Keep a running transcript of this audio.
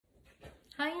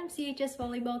Hi MCHS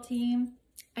volleyball team.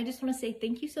 I just want to say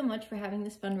thank you so much for having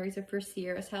this fundraiser for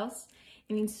Ciara's house.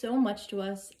 It means so much to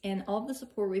us, and all of the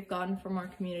support we've gotten from our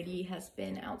community has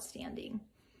been outstanding.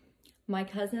 My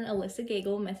cousin Alyssa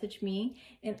Gagel messaged me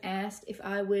and asked if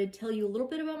I would tell you a little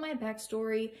bit about my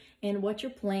backstory and what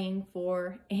you're playing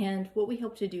for and what we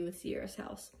hope to do with Ciara's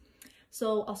house.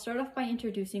 So I'll start off by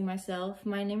introducing myself.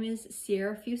 My name is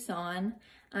Ciara Fuson.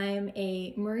 I'm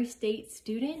a Murray State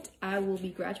student. I will be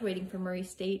graduating from Murray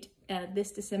State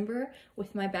this December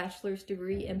with my bachelor's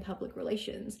degree in public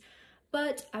relations.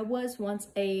 But I was once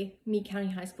a Meade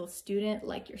County High School student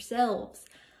like yourselves.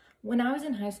 When I was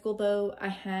in high school though, I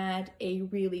had a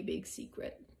really big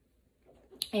secret.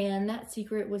 And that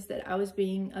secret was that I was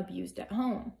being abused at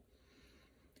home.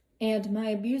 And my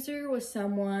abuser was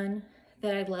someone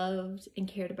that I loved and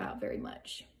cared about very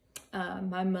much.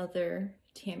 My mother,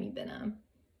 Tammy Benham.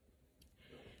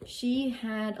 She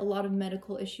had a lot of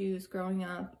medical issues growing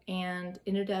up and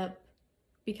ended up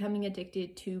becoming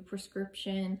addicted to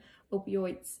prescription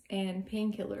opioids and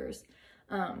painkillers.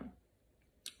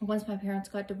 Once my parents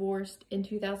got divorced in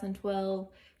 2012,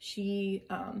 she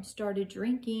started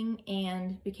drinking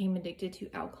and became addicted to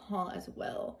alcohol as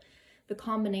well. The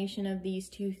combination of these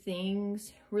two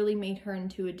things really made her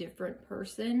into a different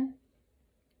person.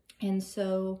 And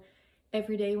so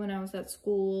every day when I was at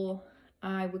school,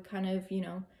 I would kind of,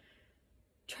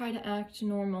 try to act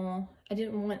normal. I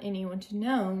didn't want anyone to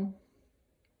know.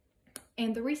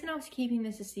 And the reason I was keeping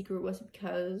this a secret was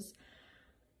because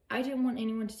I didn't want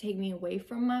anyone to take me away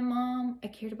from my mom. I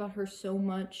cared about her so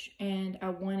much and I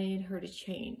wanted her to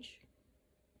change.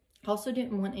 I also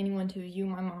didn't want anyone to view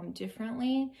my mom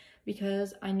differently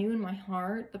because I knew in my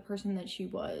heart the person that she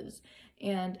was,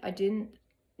 and I didn't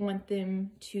want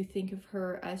them to think of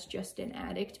her as just an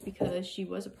addict because she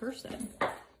was a person.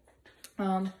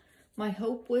 My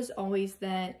hope was always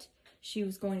that she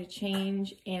was going to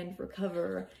change and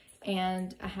recover,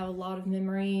 and I have a lot of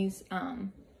memories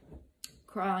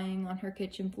crying on her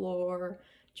kitchen floor,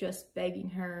 just begging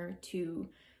her to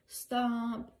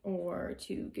stop or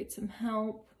to get some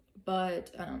help.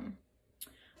 But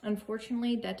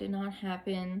unfortunately that did not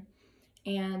happen,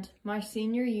 and my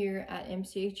senior year at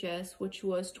MCHS, which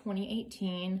was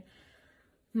 2018,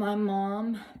 my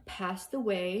mom passed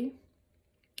away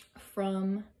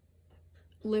from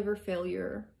liver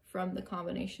failure from the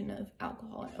combination of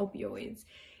alcohol and opioids.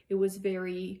 It was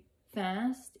very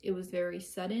fast, it was very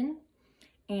sudden,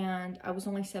 and I was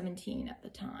only 17 at the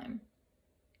time.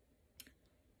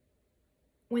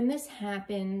 When this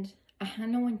happened, I had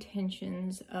no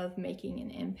intentions of making an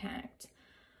impact.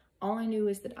 All I knew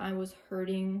is that I was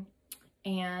hurting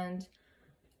and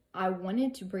I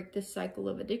wanted to break this cycle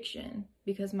of addiction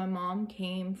because my mom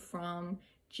came from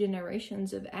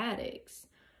generations of addicts.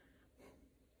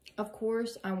 Of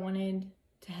course, I wanted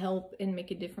to help and make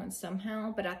a difference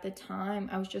somehow, but at the time,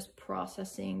 I was just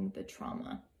processing the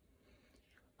trauma.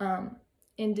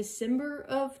 In December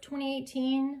of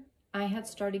 2018, I had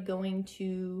started going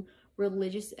to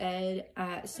religious ed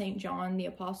at St. John the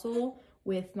Apostle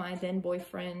with my then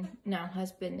boyfriend, now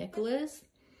husband, Nicholas.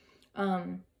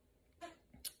 And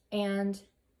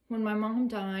when my mom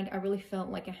died, I really felt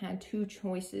like I had two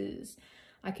choices.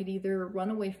 I could either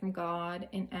run away from God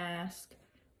and ask,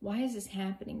 why is this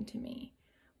happening to me?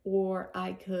 Or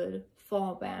I could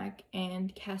fall back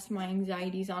and cast my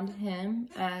anxieties onto him,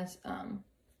 as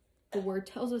the word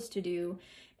tells us to do.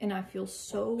 And I feel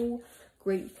so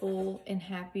grateful and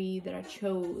happy that I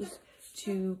chose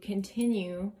to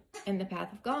continue in the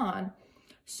path of God.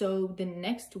 So the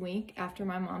next week after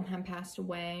my mom had passed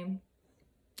away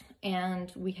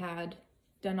and we had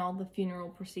done all the funeral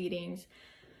proceedings,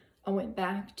 I went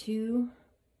back to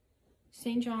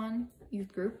St. John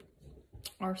Youth Group,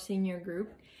 our senior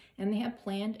group, and they had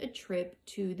planned a trip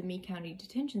to the Meade County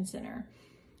Detention Center.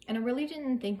 And I really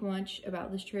didn't think much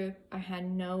about this trip. I had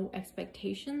no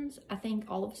expectations. I think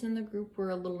all of us in the group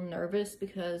were a little nervous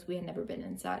because we had never been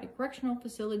inside a correctional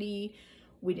facility.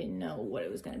 We didn't know what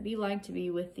it was going to be like to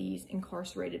be with these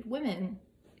incarcerated women.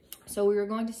 So we were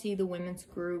going to see the women's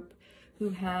group, who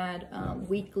had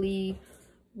weekly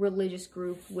religious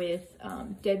group with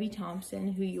Debbie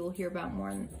Thompson, who you'll hear about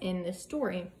more in this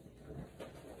story.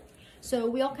 So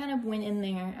we all kind of went in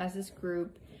there as this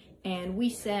group, and we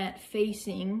sat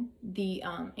facing the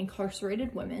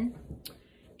incarcerated women,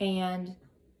 and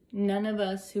none of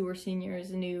us who were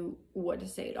seniors knew what to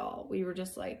say at all. We were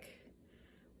just like,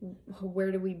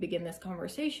 where do we begin this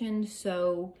conversation?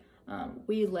 So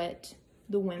we let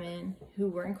the women who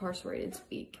were incarcerated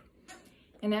speak.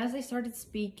 And as they started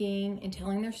speaking and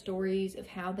telling their stories of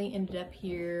how they ended up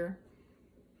here,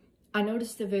 I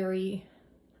noticed a very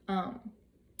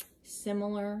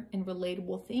similar and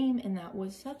relatable theme, and that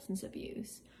was substance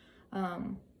abuse.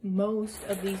 Most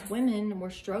of these women were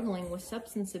struggling with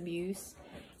substance abuse,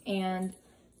 and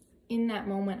in that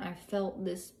moment I felt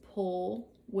this pull,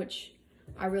 which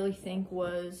I really think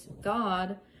was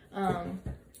God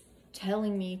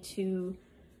telling me to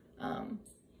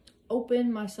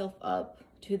open myself up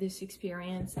to this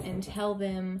experience and tell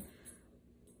them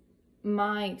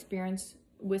my experience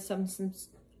with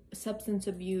substance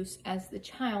abuse as the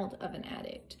child of an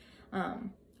addict.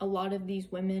 A lot of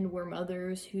these women were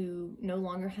mothers who no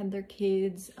longer had their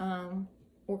kids,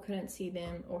 or couldn't see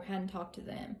them, or hadn't talked to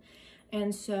them.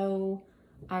 And so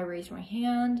I raised my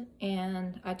hand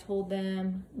and I told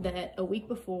them that a week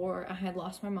before I had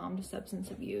lost my mom to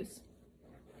substance abuse.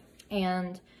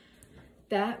 And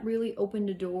that really opened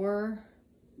a door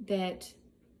that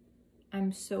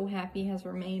I'm so happy has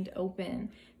remained open.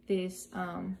 This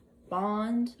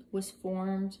bond was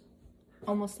formed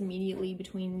almost immediately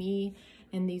between me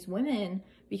and these women,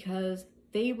 because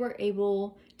they were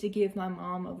able to give my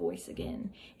mom a voice again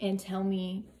and tell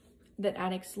me that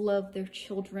addicts love their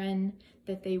children,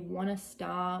 that they want to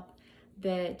stop,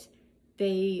 that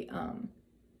they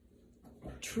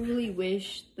truly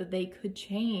wish that they could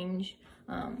change,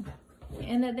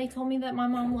 and that they told me that my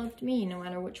mom loved me no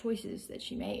matter what choices that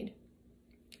she made.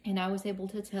 And I was able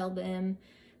to tell them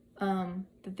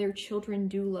that their children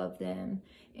do love them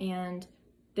and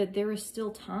that there is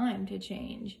still time to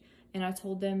change. And I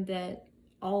told them that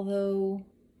although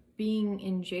being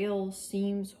in jail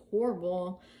seems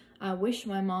horrible, I wish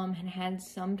my mom had had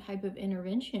some type of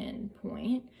intervention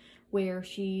point where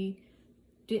she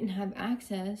didn't have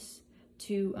access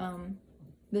to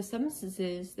the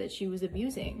substances that she was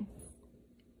abusing.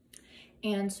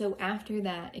 And so after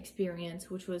that experience,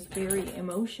 which was very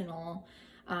emotional,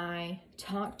 I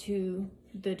talked to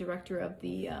the director of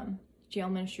the jail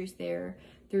ministries there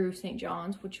through St.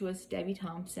 John's, which was Debbie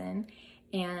Thompson,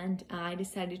 and I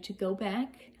decided to go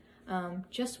back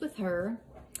just with her,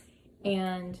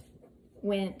 and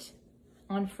went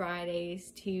on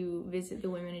Fridays to visit the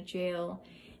women in jail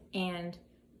and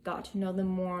got to know them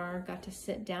more, got to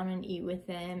sit down and eat with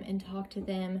them and talk to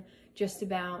them just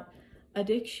about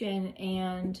addiction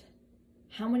and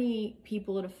how many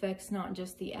people it affects, not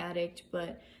just the addict,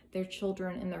 but their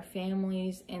children and their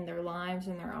families and their lives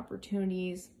and their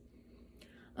opportunities.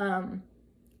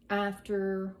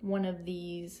 After one of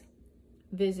these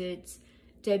visits,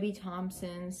 Debbie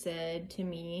Thompson said to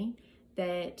me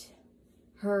that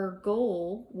her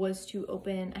goal was to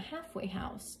open a halfway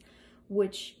house,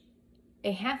 which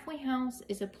a halfway house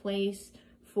is a place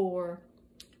for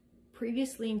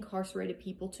previously incarcerated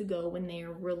people to go when they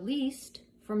are released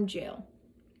from jail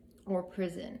or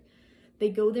prison. They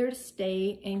go there to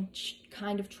stay and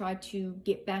kind of try to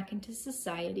get back into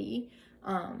society.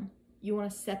 You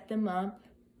want to set them up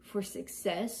for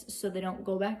success so they don't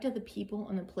go back to the people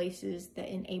and the places that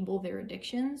enable their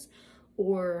addictions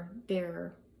or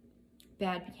their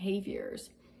bad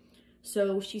behaviors.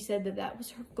 So she said that that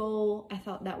was her goal. I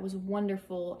thought that was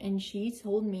wonderful, and she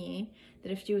told me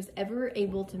that if she was ever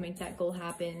able to make that goal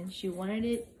happen, she wanted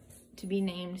it to be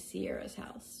named Ciara's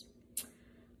house.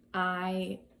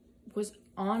 I was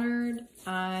honored,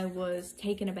 I was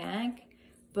taken aback,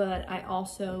 but I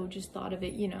also just thought of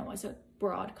it, you know, as a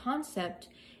broad concept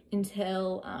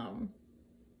until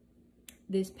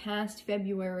this past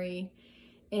February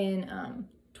in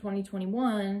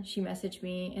 2021, she messaged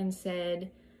me and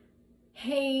said,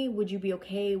 hey, would you be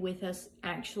okay with us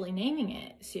actually naming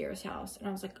it Ciara's house? And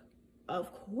I was like,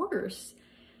 of course.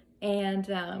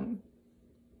 And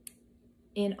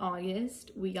in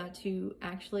August, we got to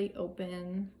actually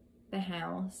open the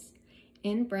house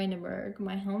in Brandenburg,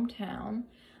 my hometown.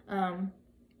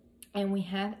 And we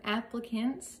have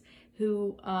applicants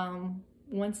who,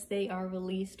 once they are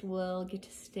released, will get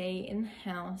to stay in the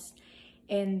house.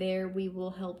 And there we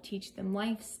will help teach them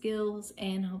life skills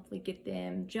and hopefully get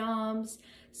them jobs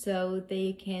so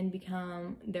they can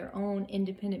become their own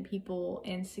independent people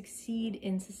and succeed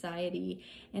in society,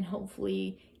 and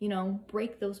hopefully, you know,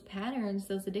 break those patterns,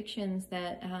 those addictions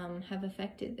that have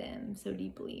affected them so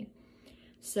deeply.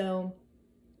 So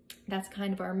that's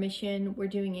kind of our mission. We're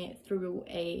doing it through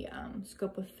a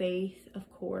scope of faith,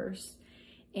 of course.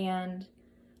 And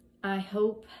I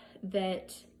hope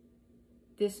that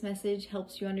this message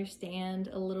helps you understand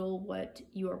a little what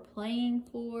you are playing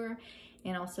for,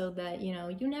 and also that, you know,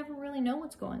 you never really know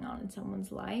what's going on in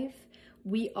someone's life.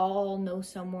 We all know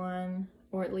someone,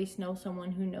 or at least know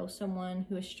someone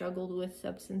who has struggled with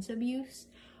substance abuse,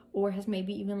 or has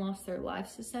maybe even lost their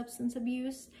lives to substance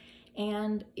abuse.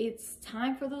 And it's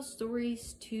time for those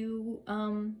stories to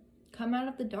come out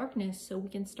of the darkness so we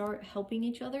can start helping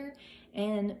each other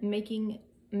and making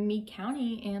Meade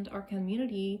County and our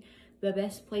community the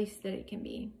best place that it can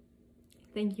be.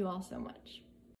 Thank you all so much.